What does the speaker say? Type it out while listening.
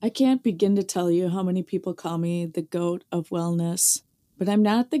I can't begin to tell you how many people call me the goat of wellness, but I'm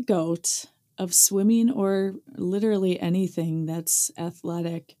not the goat of swimming or literally anything that's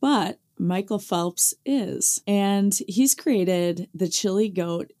athletic. But Michael Phelps is, and he's created the Chili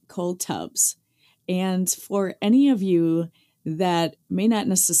Goat cold tubs. And for any of you that may not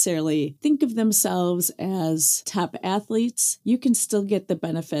necessarily think of themselves as top athletes, you can still get the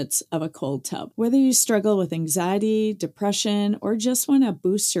benefits of a cold tub. Whether you struggle with anxiety, depression, or just want to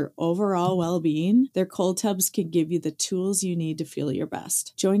boost your overall well-being, their cold tubs can give you the tools you need to feel your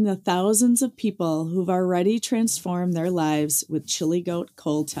best. Join the thousands of people who've already transformed their lives with Chili Goat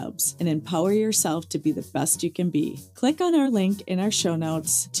cold tubs and empower yourself to be the best you can be. Click on our link in our show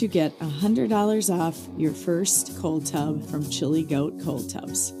notes to get $100 off your first cold tub from Chili Goat cold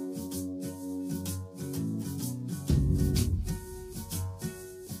tubs.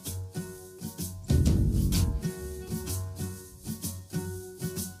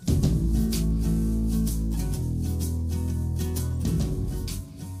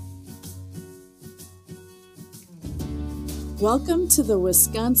 Welcome to the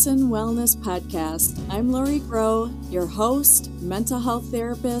Wisconsin Wellness Podcast. I'm Lori Groh, your host, mental health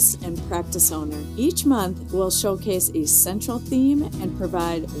therapist, and practice owner. Each month, we'll showcase a central theme and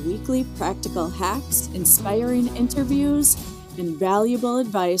provide weekly practical hacks, inspiring interviews, and valuable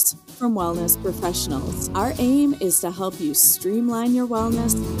advice from wellness professionals. Our aim is to help you streamline your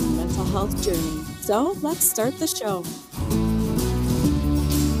wellness and mental health journey. So let's start the show.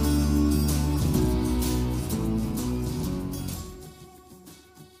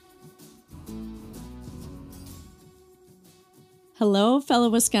 Hello, fellow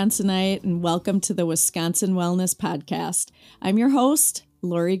Wisconsinite, and welcome to the Wisconsin Wellness Podcast. I'm your host,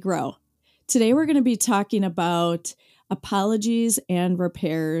 Lori Groh. Today, we're going to be talking about apologies and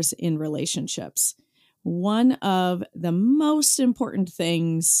repairs in relationships. One of the most important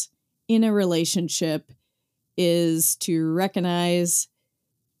things in a relationship is to recognize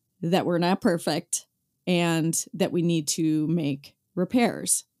that we're not perfect and that we need to make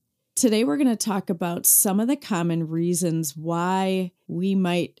repairs. Today, we're going to talk about some of the common reasons why we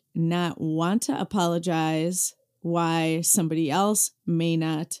might not want to apologize, why somebody else may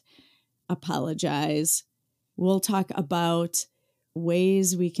not apologize. We'll talk about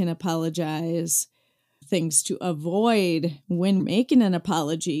ways we can apologize, things to avoid when making an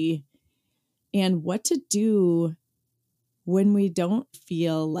apology, and what to do when we don't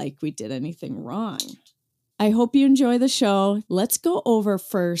feel like we did anything wrong. I hope you enjoy the show. Let's go over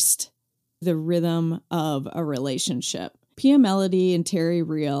first the rhythm of a relationship. Pia Mellody and Terry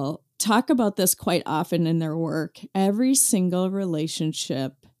Real talk about this quite often in their work. Every single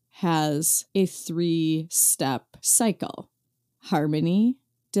relationship has a 3-step cycle: harmony,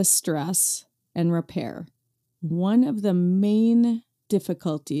 distress, and repair. One of the main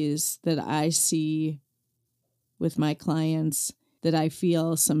difficulties that I see with my clients, that I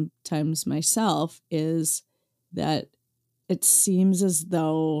feel sometimes myself, is that it seems as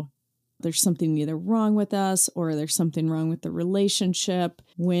though there's something either wrong with us or there's something wrong with the relationship,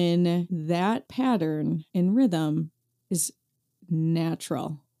 when that pattern and rhythm is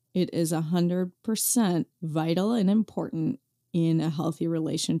natural. It is 100% vital and important in a healthy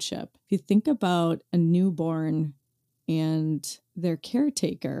relationship. If you think about a newborn and their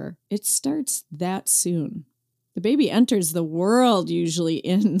caretaker, it starts that soon. The baby enters the world usually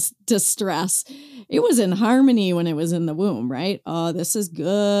in distress. It was in harmony when it was in the womb, right? Oh, this is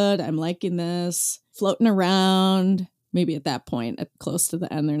good. I'm liking this. Floating around. Maybe at that point, close to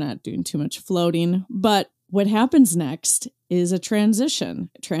the end, they're not doing too much floating. But what happens next is a transition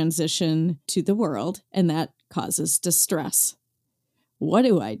to the world, and that causes distress. What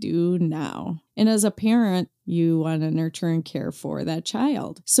do I do now? And as a parent, you want to nurture and care for that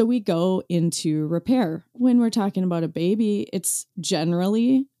child. So we go into repair. When we're talking about a baby, it's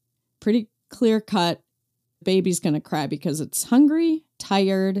generally pretty clear cut. Baby's going to cry because it's hungry,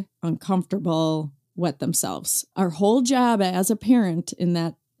 tired, uncomfortable, wet themselves. Our whole job as a parent in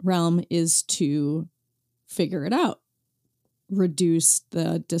that realm is to figure it out, reduce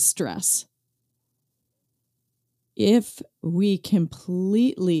the distress. If we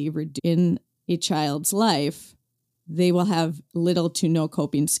completely in a child's life, they will have little to no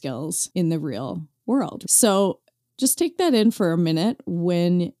coping skills in the real world. So just take that in for a minute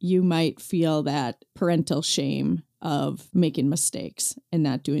when you might feel that parental shame of making mistakes and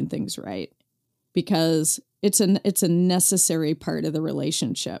not doing things right, because it's a necessary part of the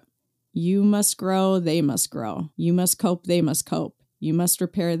relationship. You must grow, they must grow. You must cope, they must cope. You must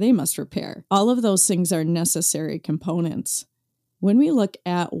repair, they must repair. All of those things are necessary components. When we look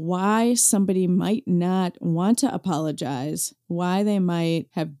at why somebody might not want to apologize, why they might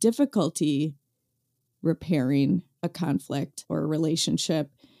have difficulty repairing a conflict or a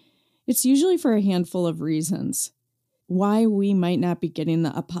relationship, it's usually for a handful of reasons why we might not be getting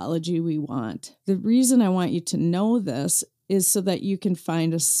the apology we want. The reason I want you to know this is so that you can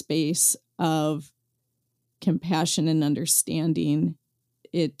find a space of compassion and understanding.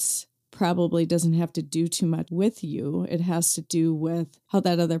 It probably doesn't have to do too much with you. It has to do with how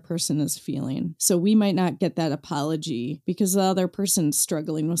that other person is feeling. So we might not get that apology because the other person's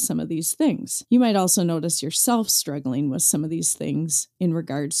struggling with some of these things. You might also notice yourself struggling with some of these things in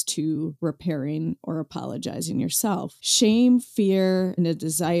regards to repairing or apologizing yourself. Shame, fear, and a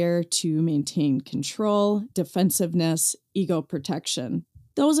desire to maintain control, defensiveness, ego protection.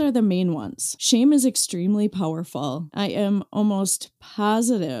 Those are the main ones. Shame is extremely powerful. I am almost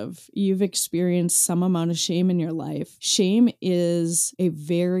positive you've experienced some amount of shame in your life. Shame is a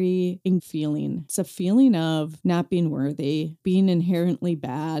very feeling. It's a feeling of not being worthy, being inherently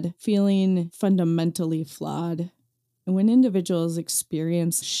bad, feeling fundamentally flawed. And when individuals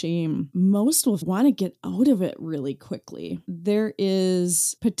experience shame, most will want to get out of it really quickly. There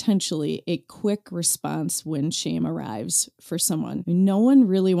is potentially a quick response when shame arrives for someone. No one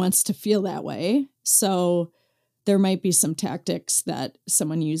really wants to feel that way. So there might be some tactics that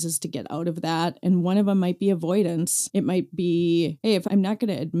someone uses to get out of that. And one of them might be avoidance. It might be, hey, if I'm not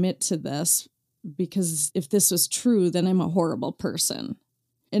going to admit to this, because if this was true, then I'm a horrible person.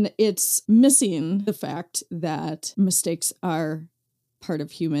 And it's missing the fact that mistakes are part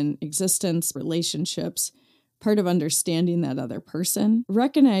of human existence, relationships, part of understanding that other person.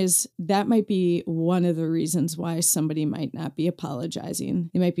 Recognize that might be one of the reasons why somebody might not be apologizing.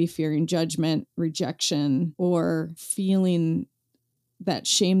 They might be fearing judgment, rejection, or feeling that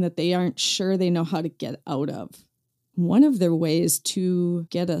shame that they aren't sure they know how to get out of. One of the ways to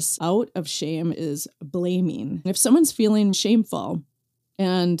get us out of shame is blaming. If someone's feeling shameful,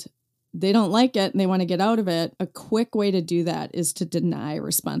 and they don't like it and they want to get out of it, a quick way to do that is to deny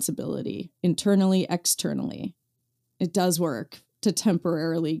responsibility, internally, externally. It does work to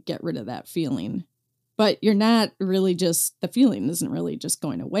temporarily get rid of that feeling. But you're not really the feeling isn't really just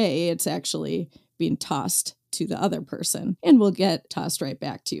going away. It's actually being tossed to the other person and will get tossed right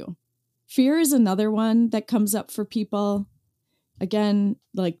back to you. Fear is another one that comes up for people. Again,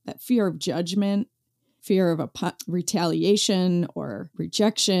 like that fear of judgment. Fear of retaliation or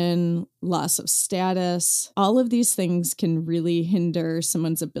rejection, loss of status. All of these things can really hinder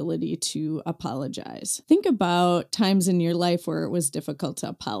someone's ability to apologize. Think about times in your life where it was difficult to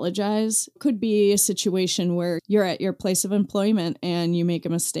apologize. It could be a situation where you're at your place of employment and you make a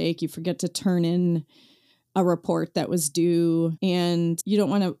mistake. You forget to turn in a report that was due and you don't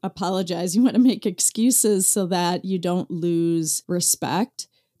want to apologize. You want to make excuses so that you don't lose respect,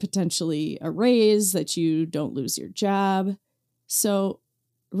 potentially a raise, that you don't lose your job. So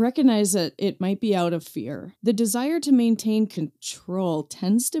recognize that it might be out of fear. The desire to maintain control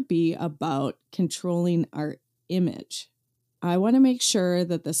tends to be about controlling our image. I want to make sure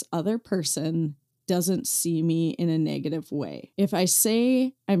that this other person doesn't see me in a negative way. If I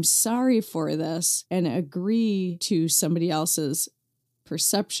say I'm sorry for this and agree to somebody else's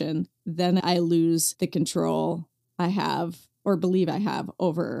perception, then I lose the control I have or believe I have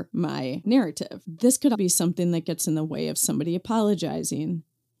over my narrative. This could be something that gets in the way of somebody apologizing.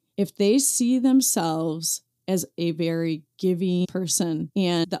 If they see themselves as a very giving person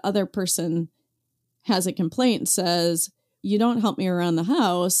and the other person has a complaint and says, you don't help me around the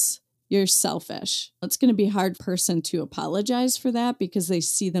house, you're selfish. It's going to be a hard person to apologize for that because they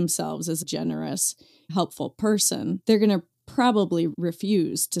see themselves as a generous, helpful person. They're going to probably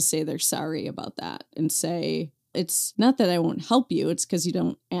refuse to say they're sorry about that and say, it's not that I won't help you, it's because you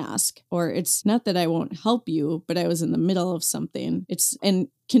don't ask. Or it's not that I won't help you, but I was in the middle of something. And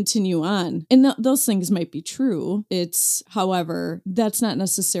continue on. And those things might be true. However, that's not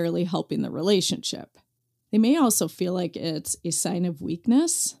necessarily helping the relationship. They may also feel like it's a sign of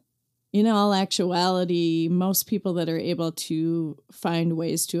weakness. In all actuality, most people that are able to find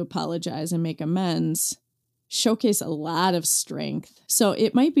ways to apologize and make amends showcase a lot of strength. So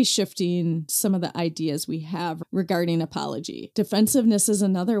it might be shifting some of the ideas we have regarding apology. Defensiveness is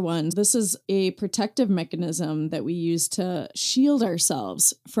another one. This is a protective mechanism that we use to shield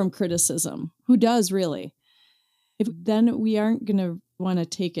ourselves from criticism. Who does really? Then we aren't going to want to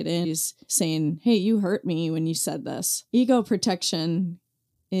take it in as saying, hey, you hurt me when you said this. Ego protection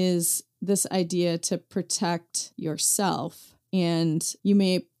is this idea to protect yourself, and you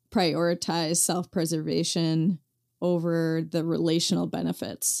may prioritize self-preservation over the relational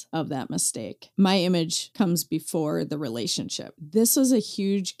benefits of that mistake. My image comes before the relationship. This was a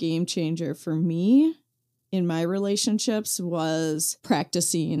huge game changer for me in my relationships, was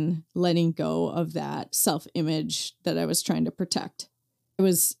practicing letting go of that self-image that I was trying to protect. I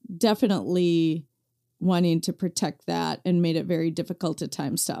was definitely wanting to protect that and made it very difficult at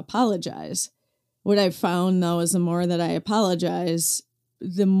times to apologize. What I've found, though, is the more that I apologize,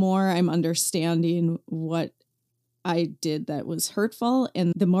 the more I'm understanding what I did that was hurtful.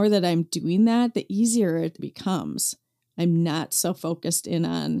 And the more that I'm doing that, the easier it becomes. I'm not so focused in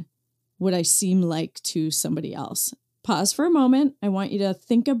on what I seem like to somebody else. Pause for a moment. I want you to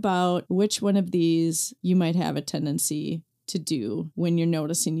think about which one of these you might have a tendency to do when you're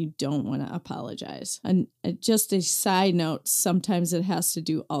noticing you don't want to apologize. And just a side note, sometimes it has to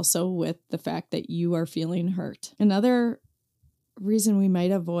do also with the fact that you are feeling hurt. Another reason we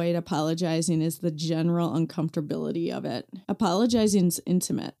might avoid apologizing is the general uncomfortability of it. Apologizing is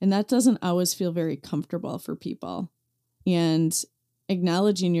intimate, and that doesn't always feel very comfortable for people. And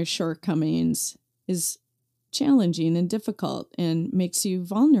acknowledging your shortcomings is challenging and difficult and makes you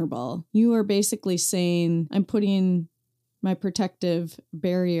vulnerable. You are basically saying, I'm putting my protective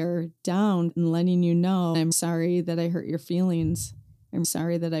barrier down and letting you know, I'm sorry that I hurt your feelings. I'm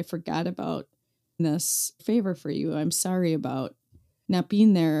sorry that I forgot about this favor for you. I'm sorry about not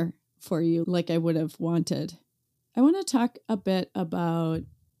being there for you like I would have wanted. I want to talk a bit about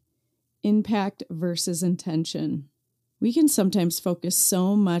impact versus intention. We can sometimes focus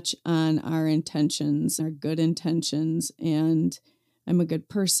so much on our intentions, our good intentions, and I'm a good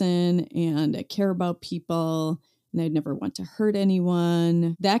person and I care about people and I'd never want to hurt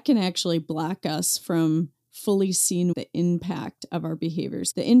anyone. That can actually block us from fully seeing the impact of our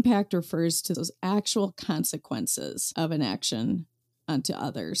behaviors. The impact refers to those actual consequences of an action onto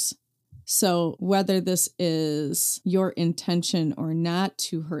others. So whether this is your intention or not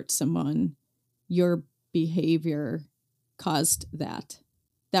to hurt someone, your behavior caused that.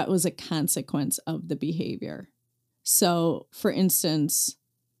 That was a consequence of the behavior. So, for instance,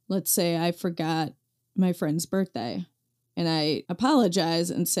 let's say I forgot my friend's birthday and I apologize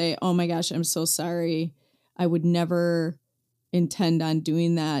and say, oh my gosh, I'm so sorry. I would never intend on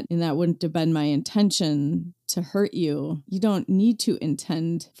doing that. And that wouldn't have been my intention to hurt you. You don't need to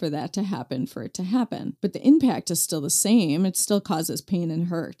intend for that to happen for it to happen. But the impact is still the same. It still causes pain and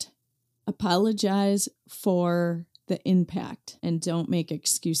hurt. Apologize for the impact and don't make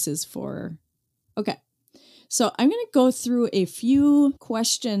excuses for. Okay. So I'm going to go through a few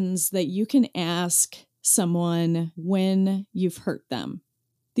questions that you can ask someone when you've hurt them.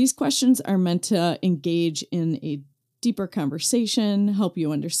 These questions are meant to engage in a deeper conversation, help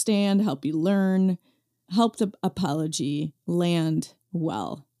you understand, help you learn, help the apology land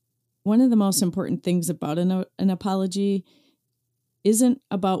well. One of the most important things about an apology isn't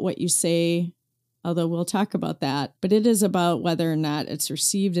about what you say, although we'll talk about that, but it is about whether or not it's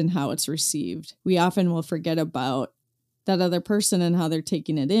received and how it's received. We often will forget about that other person and how they're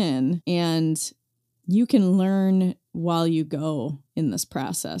taking it in, and you can learn while you go in this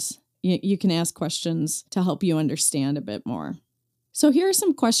process. You can ask questions to help you understand a bit more. So here are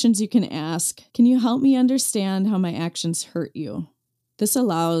some questions you can ask. Can you help me understand how my actions hurt you? This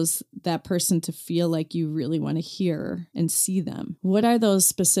allows that person to feel like you really want to hear and see them. What are those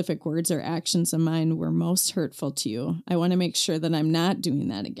specific words or actions of mine were most hurtful to you? I want to make sure that I'm not doing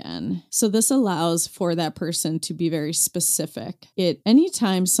that again. So this allows for that person to be very specific.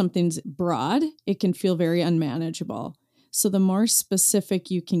 Anytime something's broad, it can feel very unmanageable. So the more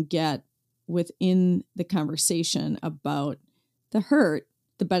specific you can get within the conversation about the hurt,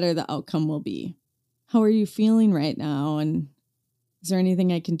 the better the outcome will be. How are you feeling right now? And is there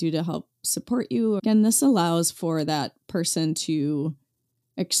anything I can do to help support you? Again, this allows for that person to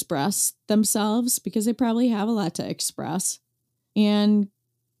express themselves because they probably have a lot to express. And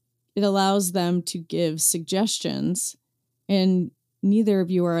it allows them to give suggestions. And neither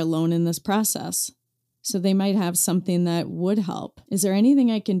of you are alone in this process. So they might have something that would help. Is there anything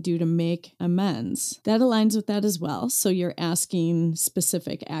I can do to make amends? That aligns with that as well. So you're asking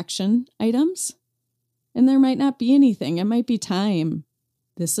specific action items. And there might not be anything. It might be time.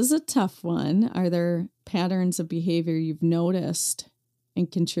 This is a tough one. Are there patterns of behavior you've noticed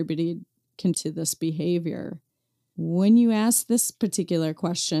and contributed to this behavior? When you ask this particular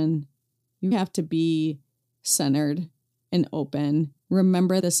question, you have to be centered and open.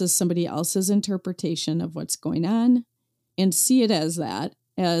 Remember, this is somebody else's interpretation of what's going on, and see it as that,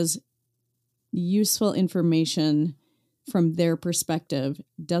 as useful information from their perspective.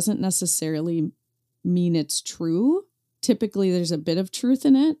 Doesn't necessarily mean it's true. Typically, there's a bit of truth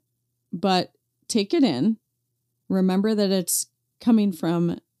in it, but take it in, Remember that it's coming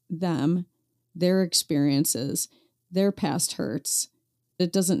from them, their experiences, their past hurts.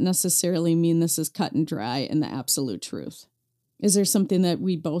 It doesn't necessarily mean this is cut and dry and the absolute truth. Is there something that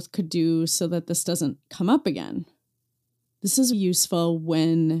we both could do so that this doesn't come up again? This is useful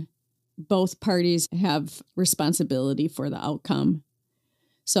when both parties have responsibility for the outcome.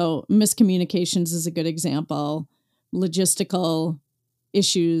 So miscommunications is a good example. Logistical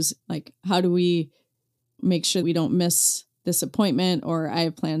issues, like how do we make sure we don't miss this appointment, or I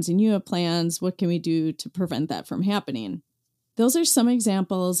have plans and you have plans. What can we do to prevent that from happening? Those are some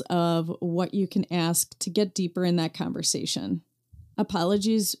examples of what you can ask to get deeper in that conversation.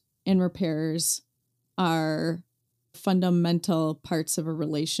 Apologies and repairs are fundamental parts of a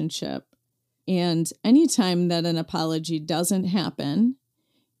relationship. And anytime that an apology doesn't happen,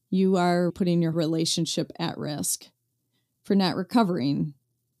 you are putting your relationship at risk for not recovering.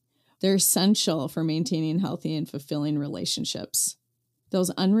 They're essential for maintaining healthy and fulfilling relationships.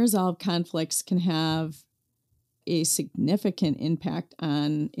 Those unresolved conflicts can have a significant impact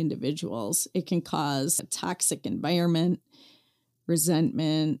on individuals. It can cause a toxic environment,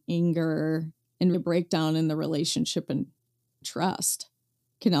 resentment, anger, and a breakdown in the relationship and trust.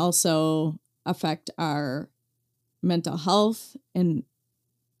 It can also affect our mental health and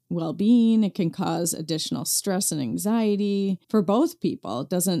well-being. It can cause additional stress and anxiety for both people. It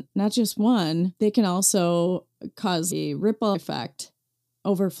doesn't, not just one. They can also cause a ripple effect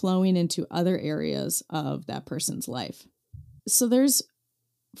overflowing into other areas of that person's life. So there's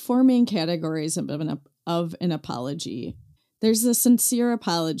 4 main categories of an apology. There's the sincere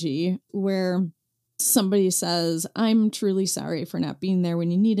apology where somebody says, I'm truly sorry for not being there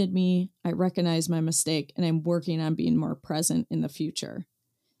when you needed me. I recognize my mistake and I'm working on being more present in the future.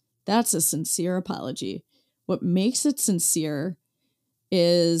 That's a sincere apology. What makes it sincere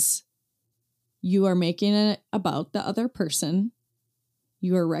is you are making it about the other person.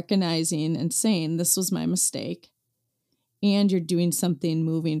 You are recognizing and saying, this was my mistake. And you're doing something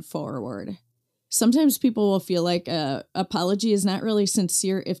moving forward. Sometimes people will feel like an apology is not really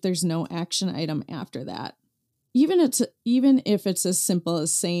sincere if there's no action item after that. Even if it's as simple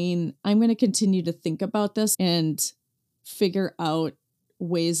as saying, I'm going to continue to think about this and figure out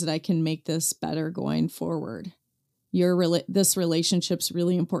ways that I can make this better going forward. This relationship's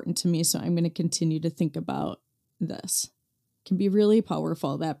really important to me, so I'm going to continue to think about this. It can be really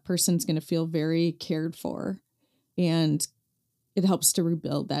powerful. That person's going to feel very cared for, and it helps to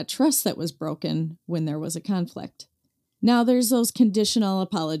rebuild that trust that was broken when there was a conflict. Now there's those conditional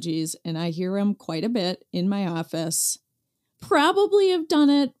apologies, and I hear them quite a bit in my office. Probably have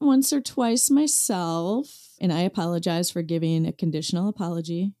done it once or twice myself. And I apologize for giving a conditional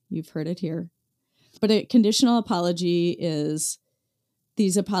apology. You've heard it here. But a conditional apology is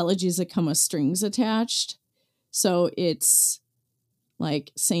these apologies that come with strings attached. So it's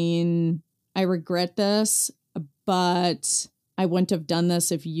like saying, I regret this, but I wouldn't have done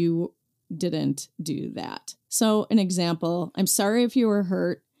this if you didn't do that. So an example, I'm sorry if you were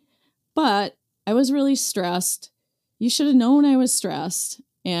hurt, but I was really stressed. You should have known I was stressed,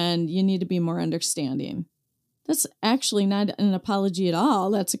 and you need to be more understanding. That's actually not an apology at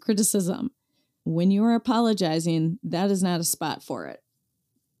all. That's a criticism. When you are apologizing, that is not a spot for it.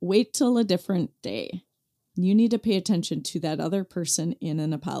 Wait till a different day. You need to pay attention to that other person in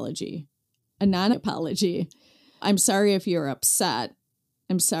an apology. A non-apology. I'm sorry if you're upset.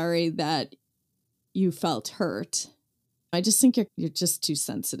 I'm sorry that you felt hurt. I just think you're just too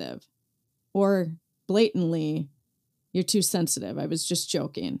sensitive. Or blatantly, you're too sensitive. I was just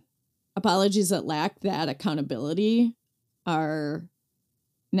joking. Apologies that lack that accountability are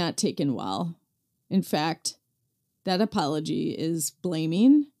not taken well. In fact, that apology is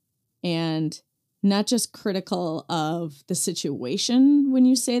blaming and not just critical of the situation when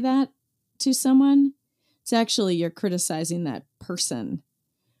you say that to someone. It's actually you're criticizing that person,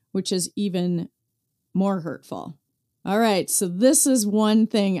 which is even more hurtful. All right, so this is one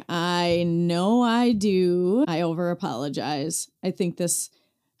thing I know I do. I over-apologize. I think this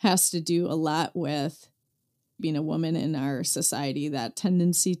has to do a lot with being a woman in our society, that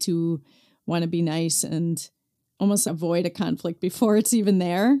tendency to want to be nice and almost avoid a conflict before it's even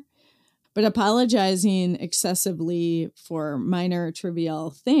there. But apologizing excessively for minor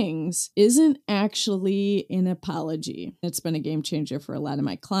trivial things isn't actually an apology. It's been a game changer for a lot of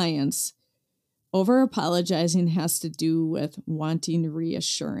my clients. Over apologizing has to do with wanting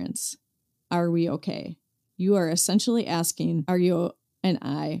reassurance. Are we okay? You are essentially asking, are you and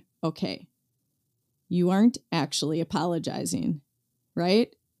I okay? You aren't actually apologizing,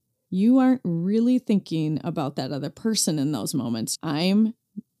 right? You aren't really thinking about that other person in those moments. I'm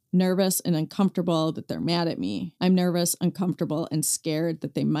nervous and uncomfortable that they're mad at me. I'm nervous, uncomfortable, and scared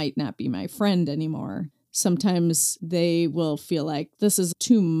that they might not be my friend anymore. Sometimes they will feel like this is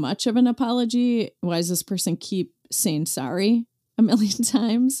too much of an apology. Why does this person keep saying sorry a million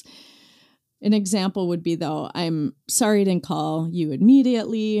times? An example would be, though, I'm sorry I didn't call you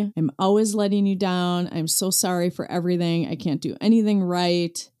immediately. I'm always letting you down. I'm so sorry for everything. I can't do anything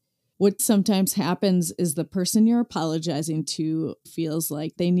right. What sometimes happens is the person you're apologizing to feels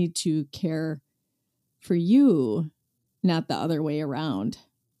like they need to care for you, not the other way around.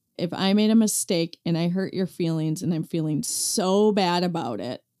 If I made a mistake and I hurt your feelings and I'm feeling so bad about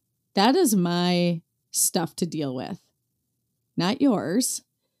it, that is my stuff to deal with, not yours.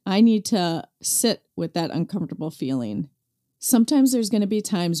 I need to sit with that uncomfortable feeling. Sometimes there's going to be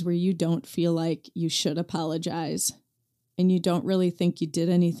times where you don't feel like you should apologize and you don't really think you did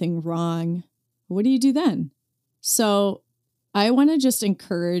anything wrong. What do you do then? So I want to just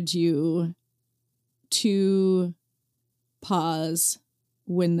encourage you to pause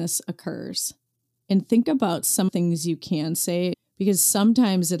when this occurs and think about some things you can say, because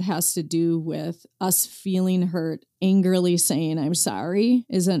sometimes it has to do with us feeling hurt, angrily saying I'm sorry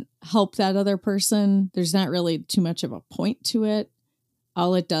isn't help that other person. There's not really too much of a point to it.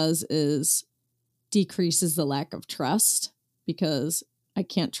 All it does is decreases the lack of trust, because I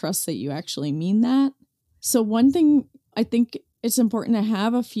can't trust that you actually mean that. So one thing, I think it's important to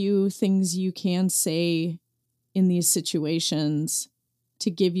have a few things you can say in these situations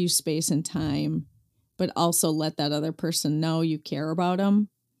to give you space and time, but also let that other person know you care about them.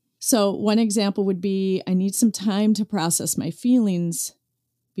 So one example would be, I need some time to process my feelings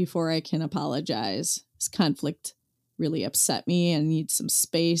before I can apologize. This conflict really upset me and I need some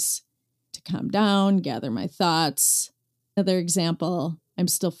space to calm down, gather my thoughts. Another example, I'm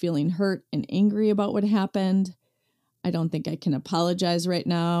still feeling hurt and angry about what happened. I don't think I can apologize right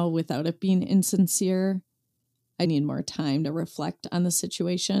now without it being insincere. I need more time to reflect on the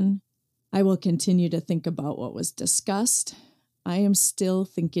situation. I will continue to think about what was discussed. I am still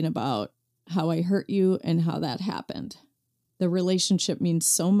thinking about how I hurt you and how that happened. The relationship means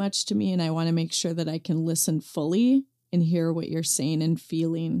so much to me, and I want to make sure that I can listen fully and hear what you're saying and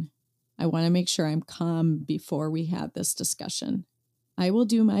feeling. I want to make sure I'm calm before we have this discussion. I will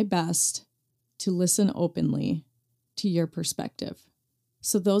do my best to listen openly to your perspective.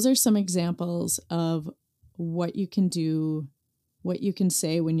 So those are some examples of what you can do, what you can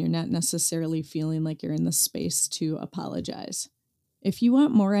say when you're not necessarily feeling like you're in the space to apologize. If you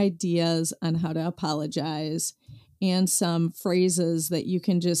want more ideas on how to apologize and some phrases that you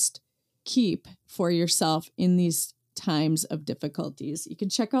can just keep for yourself in these times of difficulties, you can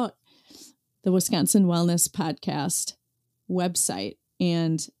check out the Wisconsin Wellness Podcast website.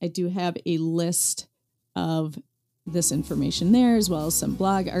 And I do have a list of this information there, as well as some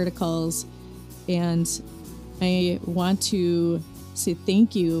blog articles. And I want to say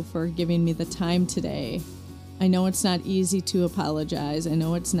thank you for giving me the time today. I know it's not easy to apologize. I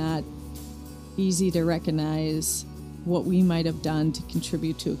know it's not easy to recognize what we might have done to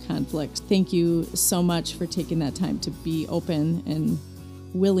contribute to a conflict. Thank you so much for taking that time to be open and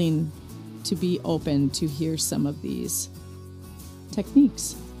willing to be open to hear some of these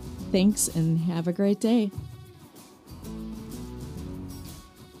techniques. Thanks and have a great day.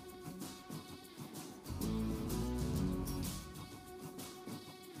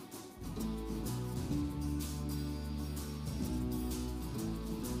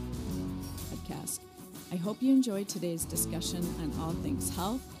 I hope you enjoyed today's discussion on all things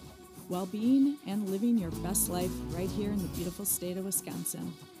health, well-being, and living your best life right here in the beautiful state of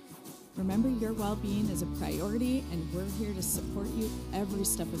Wisconsin. Remember, your well-being is a priority, and we're here to support you every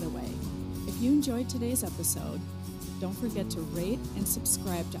step of the way. If you enjoyed today's episode, don't forget to rate and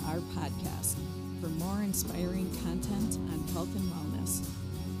subscribe to our podcast for more inspiring content on health and wellness.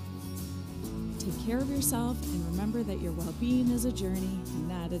 Take care of yourself and remember that your well-being is a journey,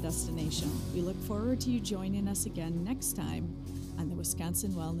 not a destination. We look forward to you joining us again next time on the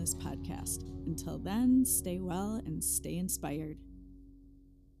Wisconsin Wellness Podcast. Until then, stay well and stay inspired.